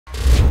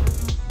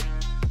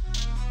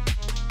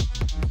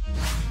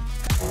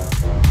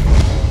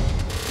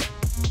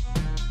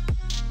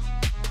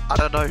I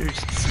don't know who's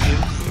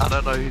skills. I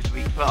don't know who's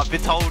weak. But I've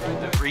been told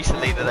that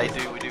recently that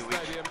we do weak.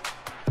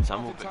 So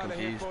I'm a bit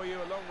confused. For you,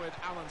 along with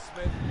Alan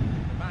Smith.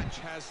 The match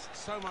has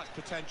so much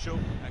potential,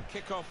 and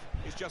kickoff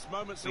is just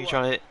moments away. You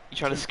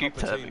trying to scoop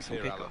Turby from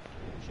kickoff?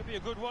 Should be a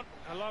good one.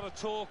 A lot of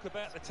talk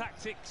about the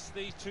tactics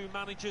these two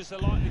managers are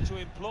likely to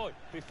employ.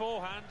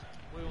 Beforehand,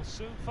 we'll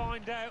soon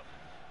find out.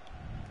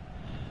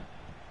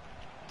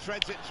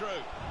 Treads it through.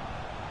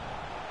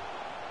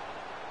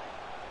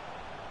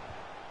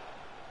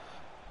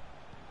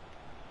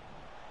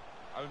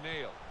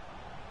 O'Neill.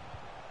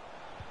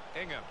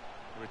 Ingham.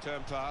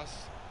 Return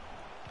pass.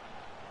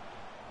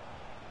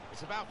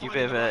 It's about You're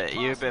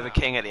a bit of a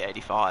king at the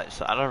 85,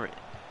 so I don't really...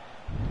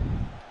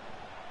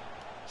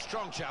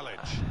 Strong challenge.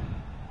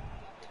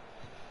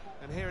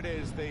 And here it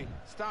is, the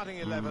starting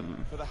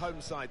 11 for the home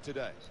side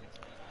today.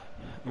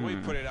 We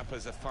put it up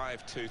as a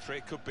 5-2-3.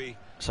 It could be.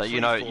 So you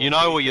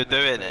know what you're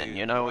doing, then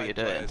you know what you're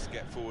doing.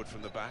 Get forward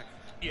from the back.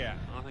 Yeah,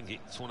 I think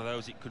it's one of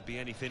those. It could be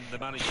anything the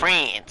manager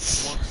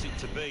France wants it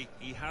to be.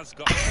 He has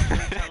got some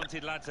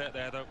talented lads out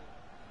there, though.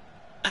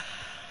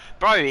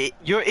 Bro,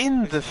 you're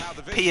in the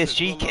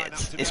PSG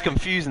kits. It's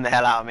confusing the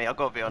hell out of me. I've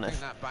got to be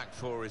honest. That back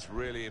four is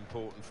really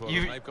important for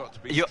them. They've got to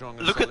be strong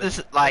and look solid. at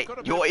this, like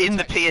you're in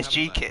the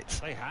PSG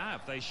kits. They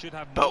have. They should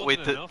have. But more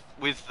with than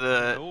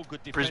the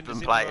enough.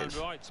 Brisbane players.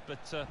 Rights, but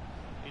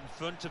in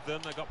front of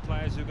them, they've got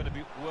players who are going to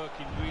be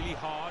working really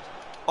hard.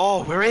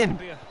 Oh, we're in.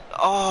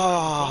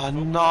 Oh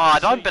no, I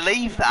don't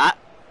believe that.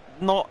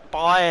 Not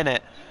buying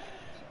it.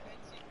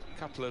 A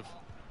couple of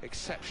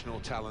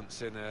exceptional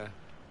talents in a.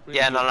 Really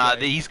Yeah, no. I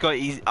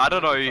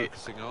don't know,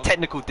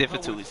 technical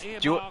difficulties.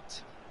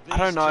 I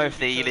don't know if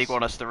the E-League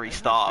want us to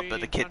restart,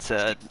 but the kids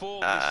are...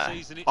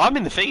 I'm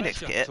in the Phoenix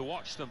kit,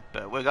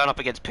 but we're going up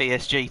against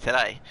PSG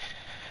today.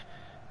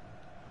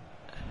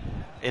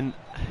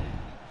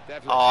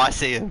 Oh, I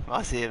see him.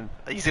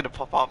 He's going to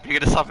pop up. You're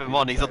going to sub him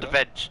on. He's on the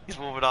bench. He's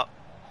warming up.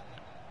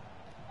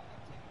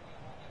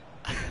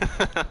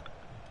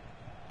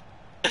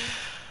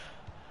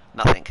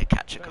 Nothing could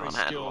catch a Grant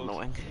handle on the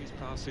wing. These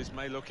passes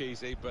may look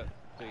easy, but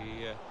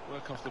the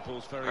work off the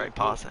ball's very Great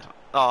important. pass.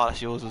 Oh,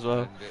 that's yours as well.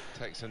 And it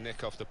takes a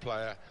nick off the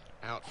player,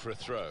 out for a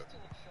throw.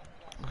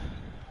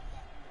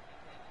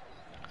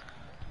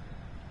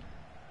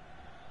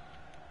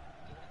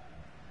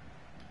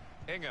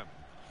 Ingham.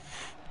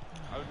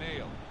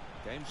 O'Neill.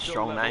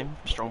 Strong name,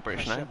 strong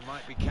British name.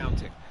 Might be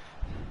counting.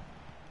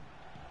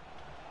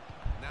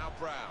 Now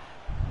Brown.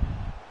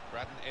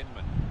 Braden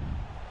Inman.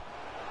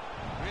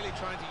 Really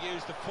trying to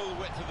use the full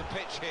width of the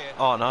pitch here.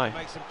 Oh no. To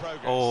make some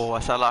progress. Oh,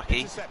 that's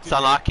unlucky. It's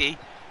unlucky.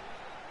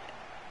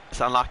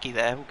 It's unlucky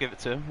there. We'll give it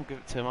to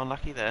him.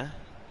 Unlucky there.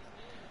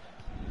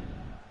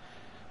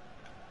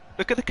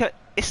 Look at the...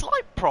 It's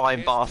like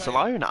prime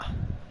Barcelona.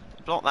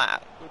 Block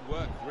that. Good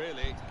work,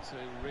 really,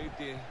 to read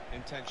the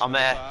intention. I'm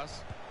there.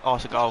 Oh,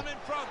 it's a goal. In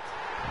front.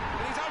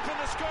 And he's opened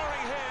the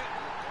scoring here.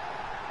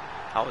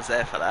 I was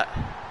there for that.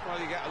 Well,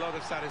 you get a lot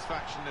of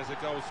satisfaction as a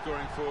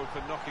goal-scoring forward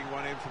for knocking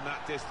one in from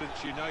that distance.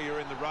 You know you're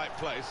in the right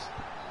place.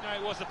 No,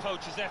 it was a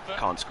poacher's effort.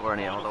 Can't score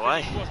any other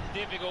way. It wasn't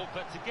difficult,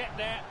 but to get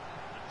there,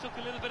 it took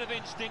a little bit of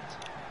instinct.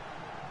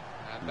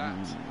 And that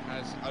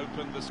has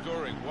opened the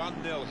scoring.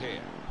 1-0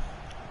 here.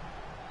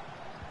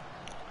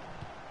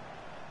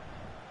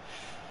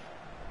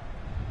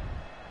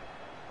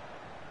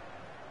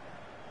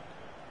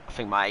 I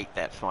think my 8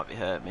 depth might be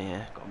hurting me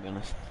here, gotta be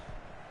honest.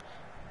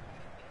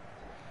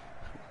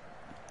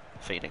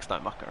 Phoenix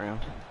don't muck around.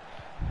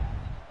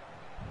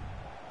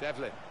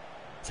 Devlin.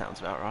 Sounds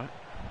about right.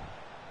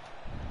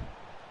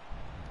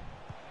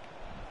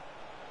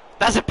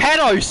 That's a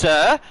pedo,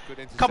 sir!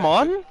 Come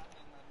on!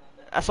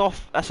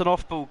 That's an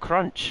off-ball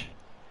crunch.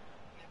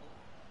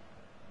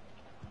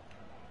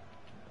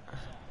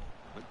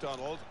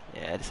 McDonald.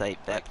 Yeah, this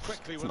 8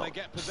 depth. It's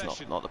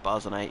not the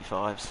buzz on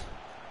 85s.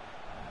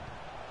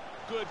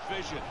 Good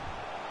vision.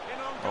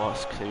 Oh,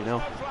 it's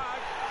 2-0.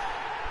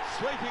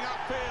 Sweeping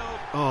upfield.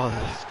 Oh.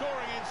 And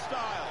scoring in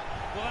style.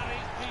 Well, that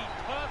is the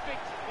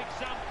perfect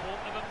example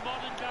of a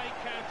modern-day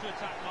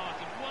counter-attack,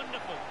 Martin.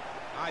 Wonderful.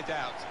 I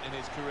doubt in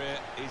his career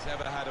he's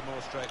ever had a more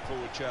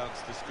straightforward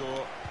chance to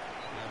score.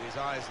 And his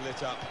eyes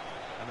lit up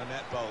and the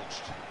net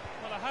bulged.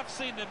 Well, I have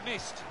seen them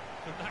missed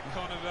from that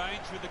kind of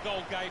range with the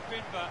goal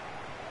gaping, but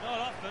not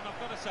often, I've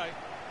got to say.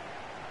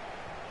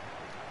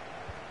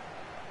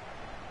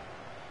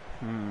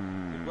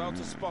 Did well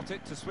to spot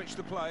it, to switch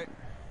the play.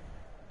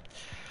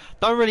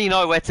 Don't really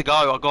know where to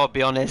go, I've got to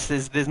be honest.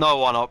 There's no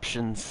one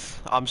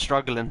options. I'm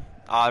struggling.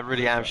 I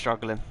really am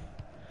struggling.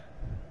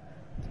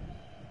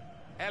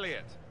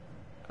 Elliott.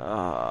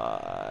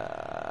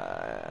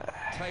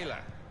 Taylor.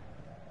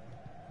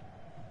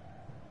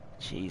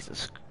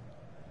 Jesus.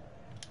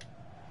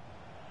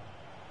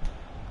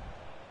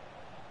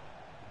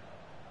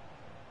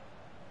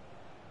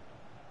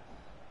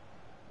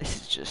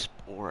 This is just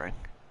boring.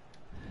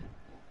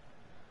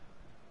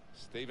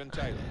 Stephen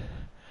Taylor.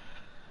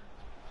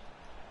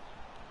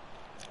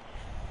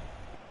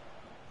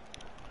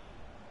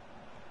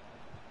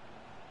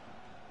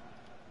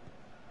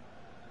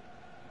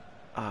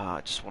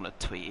 might just want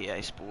to tweet EA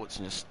Sports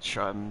and just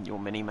show them your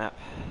mini-map.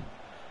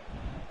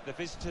 The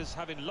visitors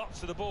having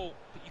lots of the ball,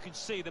 but you can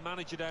see the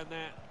manager down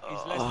there is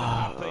less than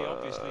happy.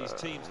 Obviously his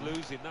team's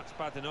losing, that's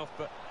bad enough,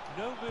 but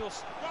no real...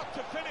 Got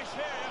to finish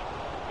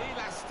here.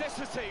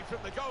 Elasticity from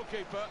the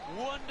goalkeeper.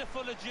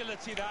 Wonderful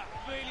agility, that.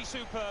 Really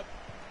superb.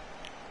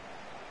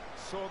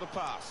 Saw the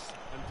pass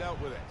and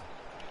dealt with it.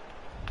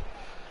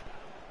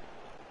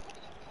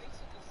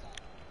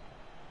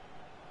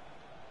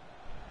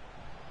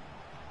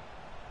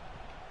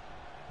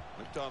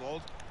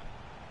 McDonald.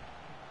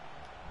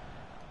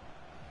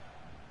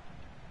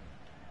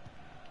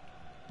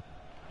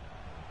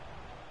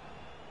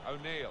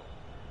 O'Neill.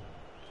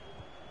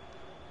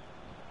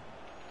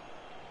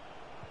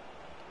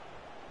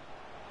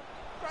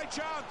 Great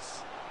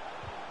chance.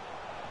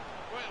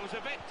 Well, it was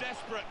a bit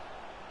desperate,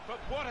 but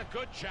what a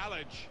good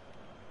challenge.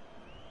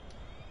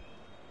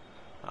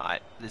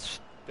 Alright,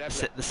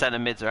 the centre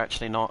mids are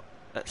actually not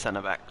at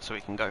centre back, so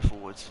we can go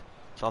forwards.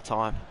 It's our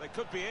time. They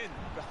could be in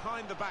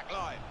behind the back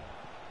line.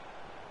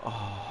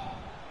 Oh,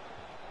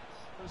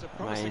 It was a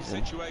promising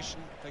amazing situation.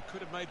 They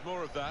could have made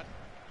more of that.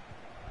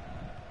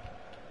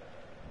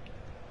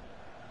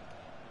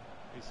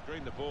 He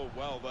screened the ball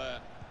well there.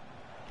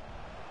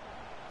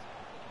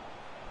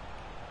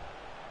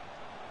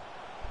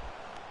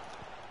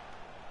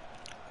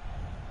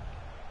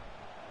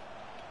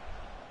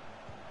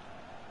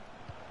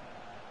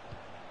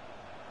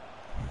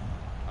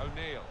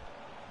 O'Neill.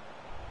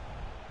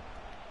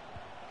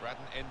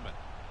 Braden Inman.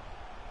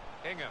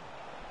 Ingham.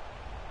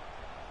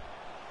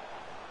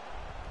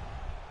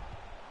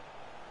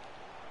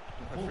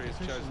 The referee has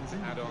chosen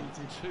to add on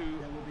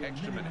 2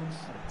 extra minutes.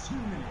 2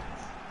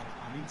 minutes of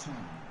added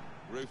time.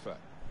 Rufer.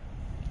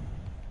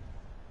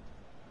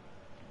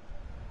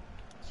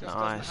 Just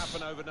Nice.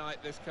 doesn't happen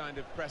overnight, this kind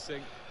of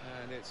pressing,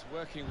 and it's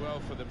working well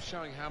for them,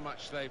 showing how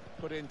much they've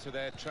put into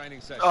their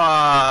training session.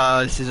 Ah,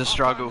 this is a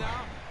struggle. Half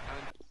time now,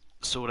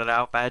 and Sort it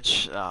out,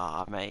 badge.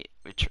 Ah, mate,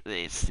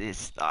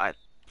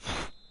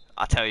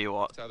 I tell you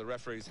what. so the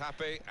referee's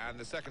happy, and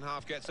the second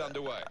half gets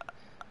underway.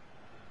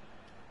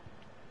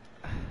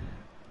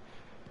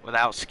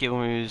 Without skill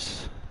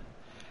moves,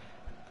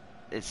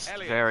 it's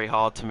Elliott. very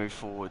hard to move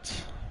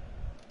forwards,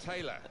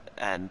 Taylor.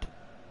 and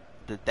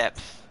the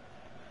depth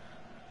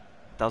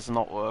does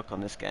not work on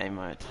this game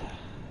mode.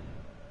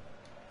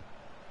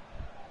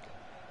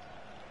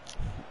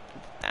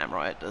 Damn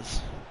right it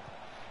does.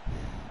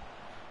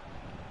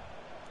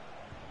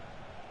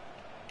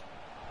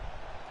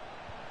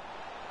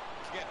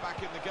 To get back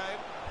in the game.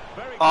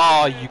 Very good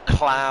Oh, there. you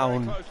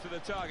clown. Very close to the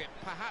target.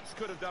 Perhaps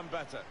could have done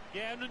better.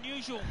 Yeah, an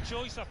unusual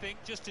choice, I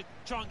think, just to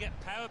try and get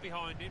power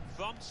behind it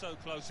from so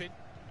close in.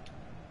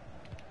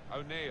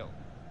 O'Neill.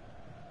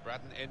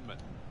 Braden Inman.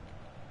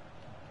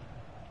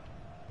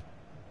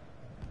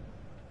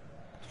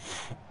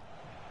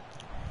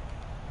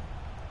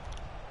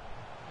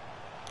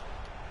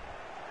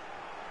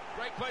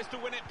 Great place to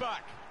win it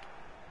back.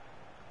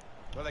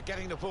 Well, they're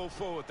getting the ball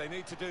forward. They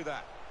need to do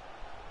that.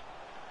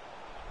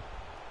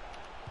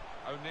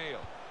 O'Neill.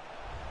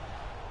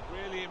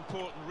 Really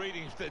important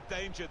reading of the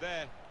danger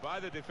there by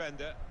the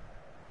defender.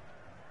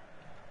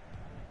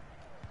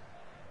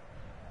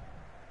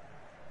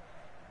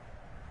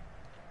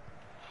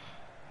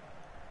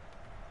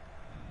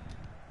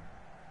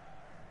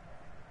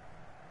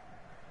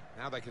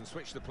 Now they can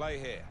switch the play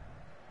here.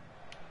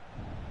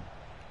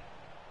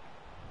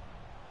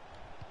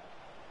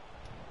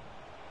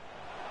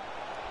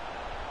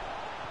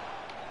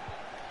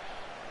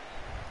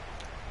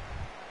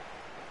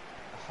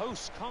 The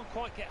hosts can't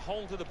quite get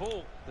hold of the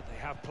ball, but they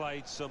have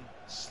played some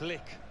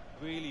slick,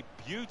 really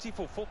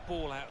beautiful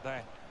football out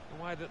there.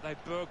 The way that they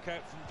broke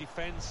out from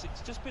defence,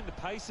 it's just been the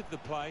pace of the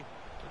play,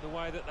 and the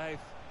way that they've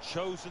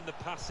chosen the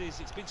passes,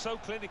 it's been so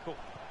clinical.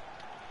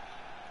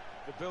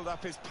 The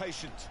build-up is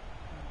patient.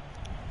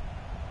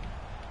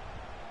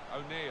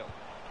 O'Neill.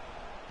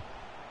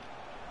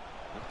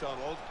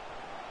 McDonald.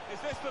 Is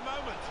this the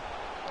moment?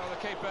 Well,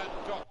 the keeper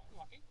got...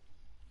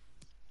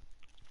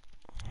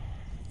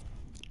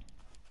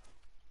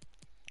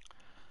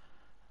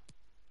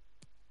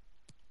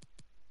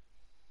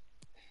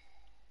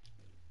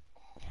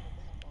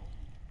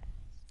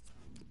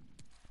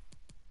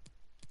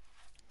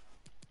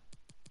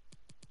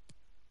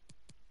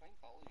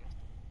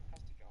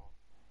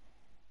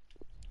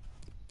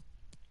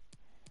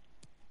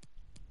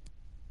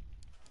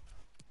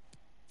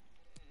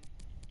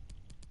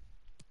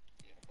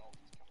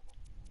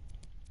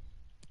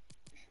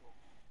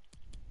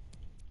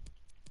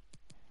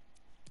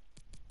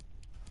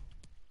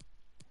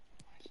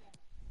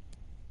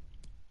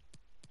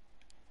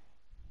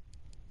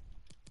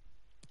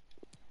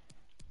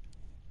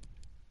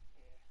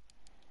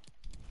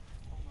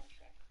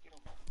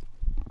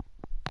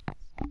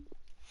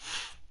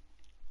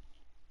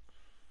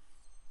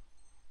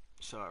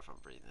 Sorry if I'm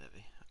breathing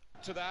heavy.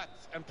 to that,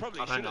 and probably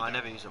I don't should know, have I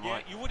done. never use a Yeah,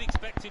 mic you would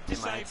expect him to in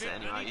my save headset it,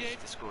 anyway. I and he use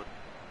did. Discord.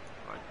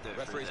 Right, do it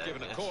Referee's through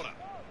given there, a yes. corner.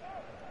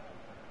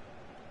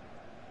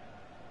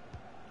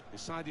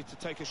 Decided to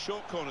take a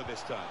short corner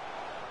this time.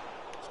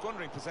 It's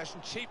Squandering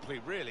possession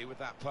cheaply, really, with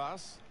that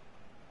pass.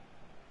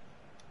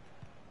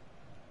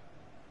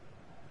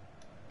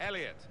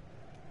 Elliott.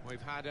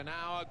 We've had an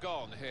hour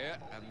gone here,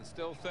 and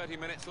still 30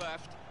 minutes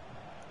left.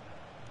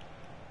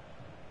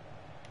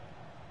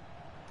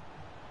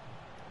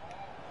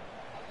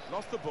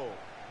 Lost the ball.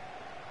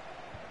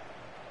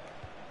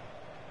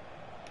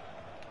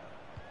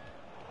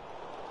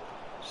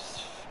 Just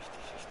 50-50,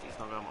 it's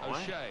not going my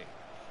way. O'Shea.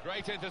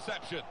 Great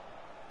interception.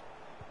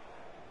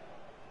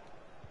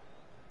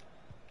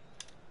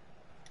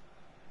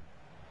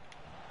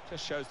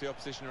 Just shows the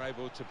opposition are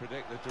able to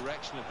predict the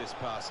direction of this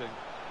passing.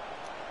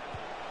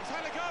 He's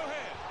had a go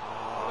here.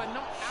 Well, they're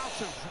not out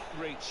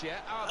of reach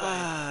yet, are they?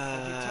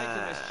 If he'd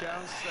taken this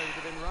chance, they would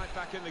have been right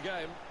back in the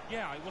game.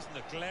 Yeah, it wasn't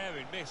a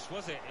glaring miss,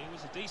 was it? It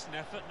was a decent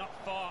effort, not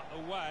far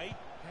away.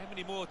 How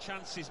many more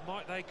chances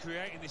might they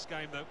create in this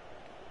game, though?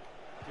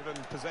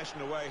 Given possession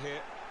away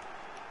here.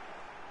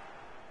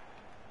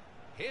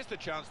 Here's the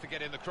chance to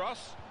get in the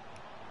cross.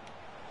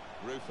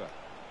 Rufer.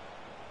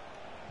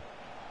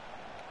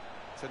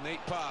 It's a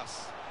neat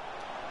pass.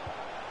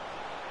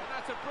 And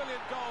that's a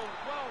brilliant goal,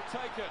 well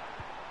taken.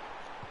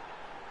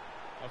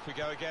 Off we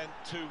go again,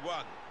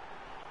 2-1.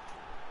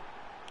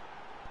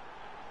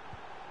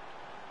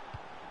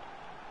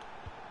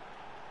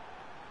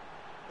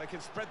 They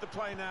can spread the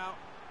play now.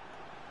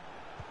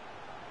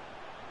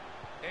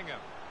 Ingham.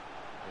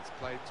 It's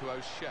played to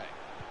O'Shea.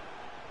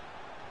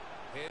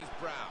 Here's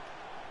Brown.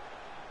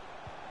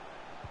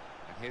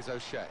 And here's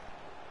O'Shea.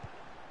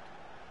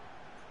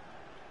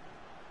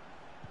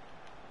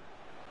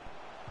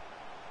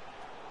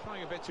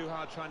 Trying a bit too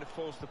hard, trying to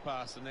force the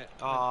pass, and it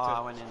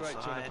went straight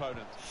inside. to an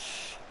opponent.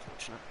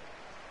 Fortunate.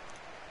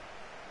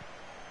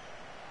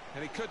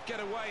 And he could get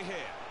away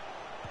here.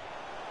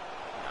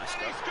 Nice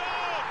And go. he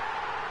scored!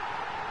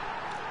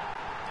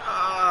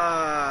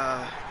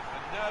 A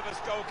nervous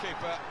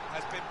goalkeeper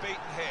has been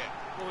beaten here.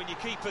 Well, when your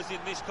keeper's in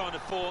this kind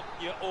of form,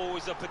 you're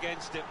always up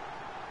against it.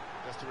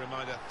 Just a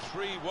reminder,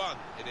 3-1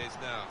 it is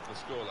now, the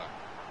scoreline.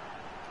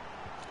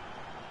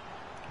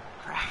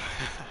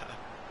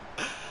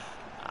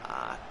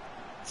 Oh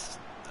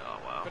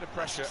wow. Bit of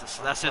pressure.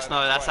 That's just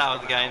no. That's how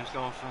the game's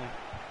gone for me.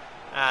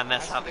 And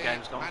that's how the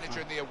game's gone for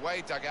Manager me. in the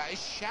away dugout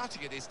is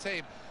shouting at his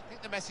team. I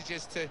think the message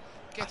is to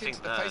get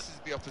into the faces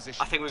of the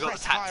opposition. I think we've got the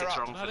press higher tactics up.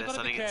 wrong No, for they've this. got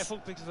I to be think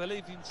careful because they're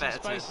leaving some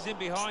better spaces in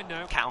behind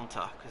now.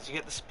 counter because you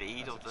get the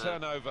speed of the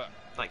turnover.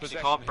 like 'cause you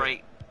Possession can't here.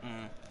 break.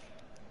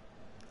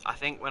 I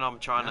think when I'm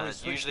trying Now to, he's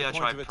switched usually the I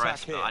point try of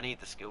press, attack but here. I need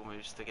the skill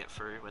moves to get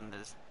through when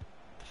there's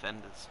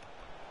defenders.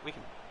 We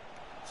can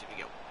see if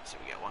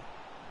we get one.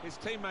 His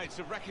teammates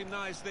have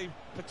recognised the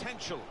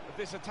potential of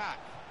this attack.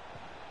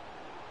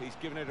 He's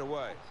given it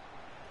away.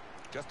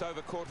 Just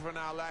over quarter of an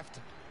hour left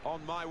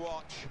on my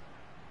watch.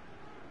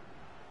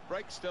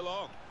 Break still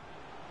on.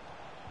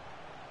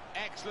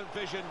 Excellent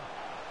vision.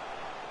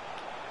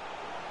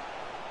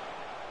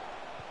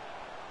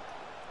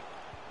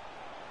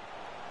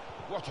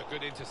 What a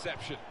good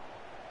interception.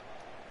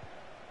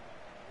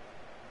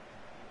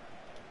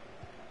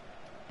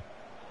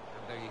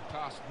 And the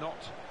pass not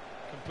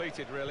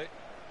completed, really.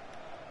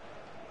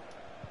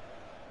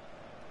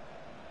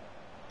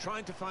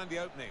 Trying to find the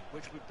opening,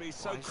 which would be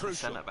so Why is the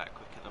crucial. centre back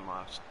quicker than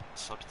my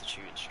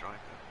substituting striker?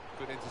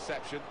 Good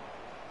interception.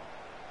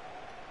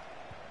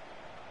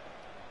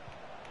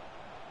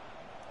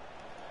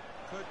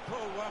 Could pull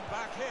one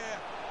back here.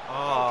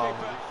 Oh,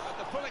 Goalkeeper at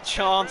the full extent,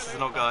 chances really.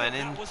 not going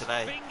That in was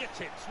today.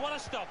 fingertips. What a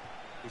stop.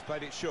 He's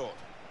played it short.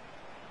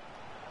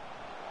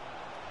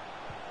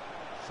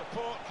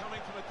 Support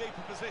coming from a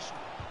deeper position.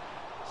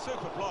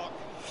 Super block.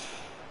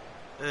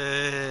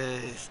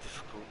 It's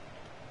difficult.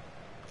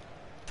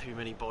 Too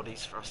many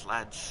bodies for us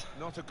lads.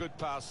 Not a good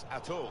pass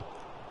at all.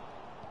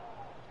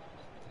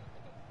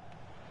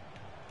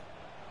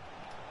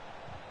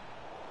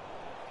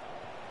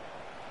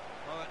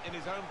 Well, in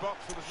his own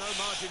box, there was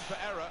no margin for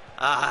error.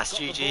 Ah, Got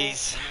the ball,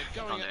 GG's. and they're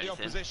Can't going do at the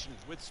anything. opposition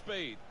with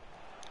speed.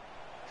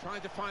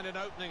 Trying to find an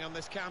opening on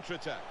this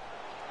counter-attack.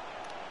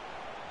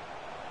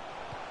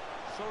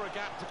 Saw a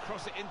gap to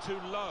cross it into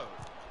low.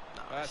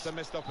 That's a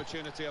missed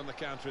opportunity on the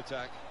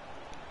counter-attack.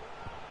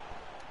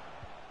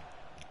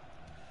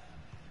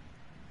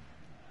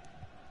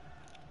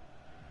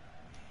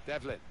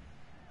 Devlin.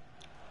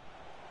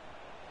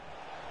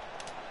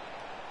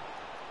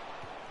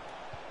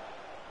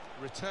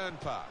 Return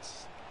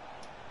pass.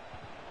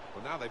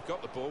 Well, now they've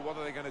got the ball, what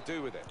are they going to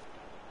do with it?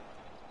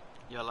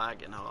 You're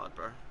lagging hard,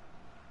 bro.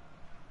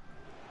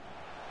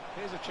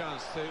 Here's a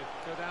chance to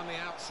go down the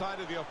outside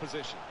of the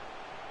opposition.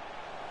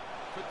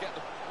 Could get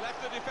the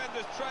left the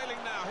defenders trailing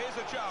now. Here's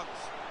a chance.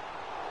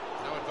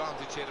 No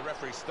advantage here. The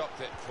referee stopped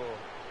it for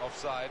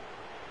offside.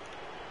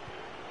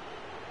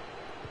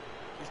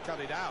 He's cut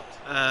it out.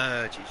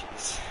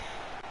 GG's.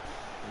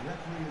 The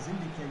referee has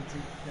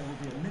indicated there will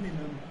be a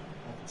minimum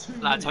of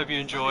 2 Lads, hope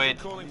minutes. you enjoyed.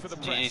 Calling for the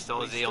GG's press, to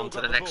but he's Aussie, still on to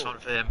got the the next ball.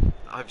 one for him.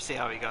 I hope to see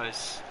how he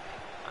goes.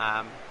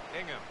 Ingham.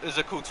 It was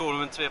a cool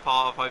tournament to be a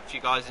part of. Hope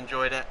you guys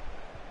enjoyed it.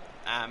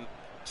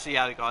 See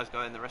how the guys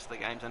go in the rest of the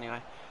games anyway.